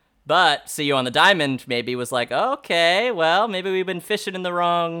you. But See You on the Diamond maybe was like, okay, well, maybe we've been fishing in the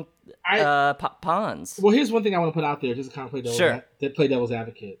wrong ponds. Well, here's one thing I want to put out there, just to kind of play devil's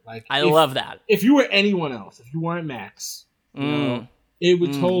advocate. Like, I love that. If you were anyone else, if you weren't Max, you know, it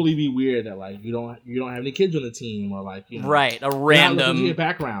would totally be weird that like you don't have any kids on the team, or like, you know, right, a random your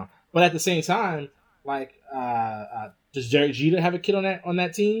background. But at the same time, like, does Derek Jeter have a kid on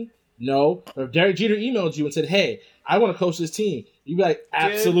that team? No. Or if Derek Jeter emailed you and said, hey, I want to coach this team, you'd be like,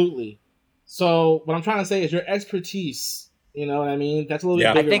 absolutely. So what I'm trying to say is your expertise, you know what I mean? That's a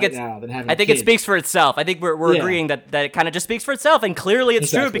little bit bigger now than having a kid. it speaks for itself. I think we're agreeing that it kind of just speaks for itself. And clearly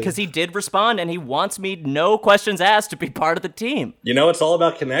it's true because he did respond and he wants me, no questions asked, to be part of the team. You know, it's all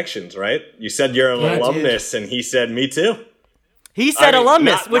about connections, right? You said you're an alumnus, and he said, me too. He said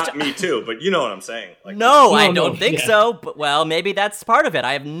alumnus, which not me too, but you know what I'm saying. Like, no, I don't think so. But well, maybe that's part of it.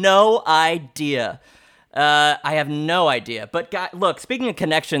 I have no idea. But look, speaking of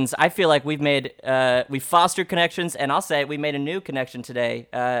connections, I feel like we've fostered connections, and I'll say we made a new connection today.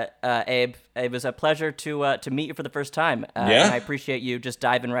 Abe, it was a pleasure to meet you for the first time. And I appreciate you just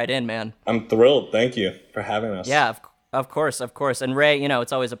diving right in, man. I'm thrilled. Thank you for having us. Yeah, of course. And Ray, you know,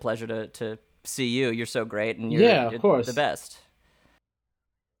 it's always a pleasure to see you. You're so great, and you're the best.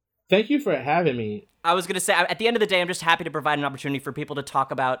 Thank you for having me. I was going to say, at the end of the day, I'm just happy to provide an opportunity for people to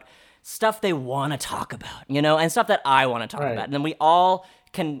talk about stuff they want to talk about, you know, and stuff that I want to talk about. And then we all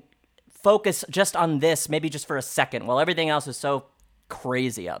can focus just on this, maybe just for a second, while everything else is so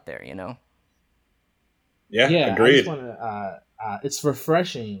crazy out there, you know? Yeah, agreed. I just wanna, it's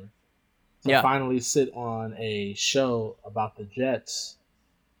refreshing to finally sit on a show about the Jets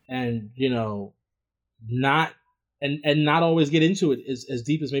and, you know, not and not always get into it as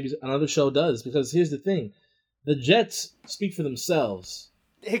deep as maybe another show does. Because here's the thing, the Jets speak for themselves.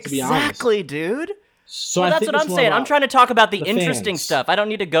 Exactly, dude. So that's what I'm saying. I'm trying to talk about the interesting stuff. I don't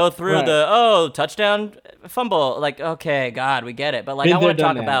need to go through touchdown, fumble. Like, okay, God, we get it. But like, I want to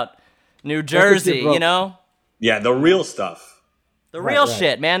talk about New Jersey, you know? Yeah, the real stuff. The real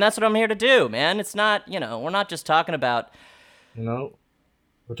shit, man. That's what I'm here to do, man. It's not, we're not just talking about...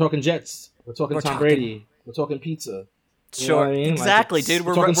 we're talking Jets. We're talking Tom Brady. We're talking pizza. Sure, I mean? Exactly, dude.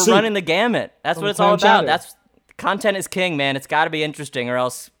 We're running the gamut. That's what it's all about. Content is king, man. It's got to be interesting or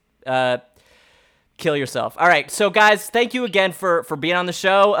else kill yourself. All right, so guys, thank you again for being on the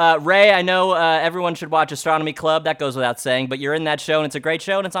show. Ray, I know everyone should watch Astronomy Club. That goes without saying, but you're in that show, and it's a great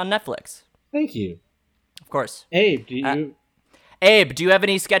show, and it's on Netflix. Thank you. Of course. Abe, do you have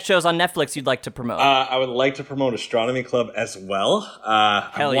any sketch shows on Netflix you'd like to promote? I would like to promote Astronomy Club as well.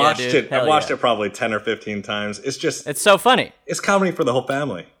 I've watched it probably 10 or 15 times. It's so funny. It's comedy for the whole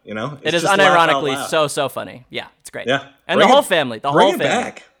family, you know? It is unironically so funny. Yeah, it's great. Yeah. And the whole family.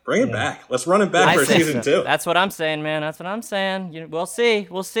 Bring it back. Let's run it back for season 2. That's what I'm saying, man. That's what I'm saying. We'll see,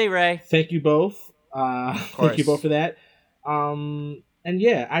 Ray. Thank you both. Thank you both for that. And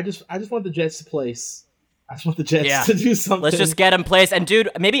yeah, I just want the Jets to place. I just want the Jets to do something. Let's just get them placed. And dude,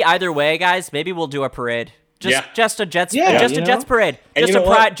 maybe either way, guys, maybe we'll do a parade. Just a Jets Jets parade. And just a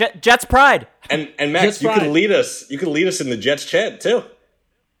pride. Jets pride. And Max, you can lead us in the Jets chant too.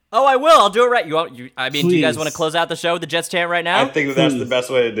 Oh, I will. I'll do it right. Do you guys want to close out the show with the Jets chant right now? I think that's the best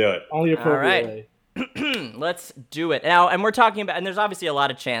way to do it. Only appropriate way. Let's do it now. And we're talking about, and there's obviously a lot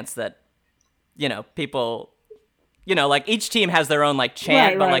of chants that, people. Like each team has their own like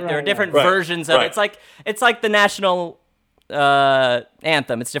chant, but there are different versions of it. It's like the national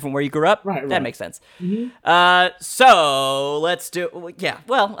anthem. It's different where you grew up. That makes sense. Mm-hmm. So let's do. Yeah.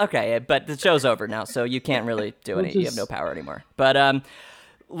 Well, okay, but the show's over now, so you can't really do any. You have no power anymore. But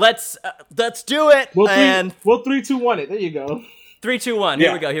let's do it. We'll 3, 2, 1 it. There you go. 3, 2, 1. Yeah,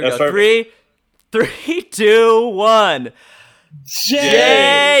 here we go. 3, 2, 1. Jets.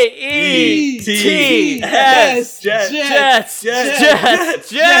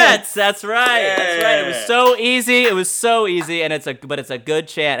 That's right. It was so easy. And it's a good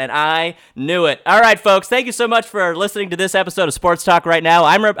chant, and I knew it. All right, folks. Thank you so much for listening to this episode of Sports Talk Right Now.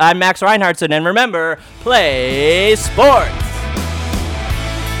 I'm Max Reinhardtson, and remember, play sports.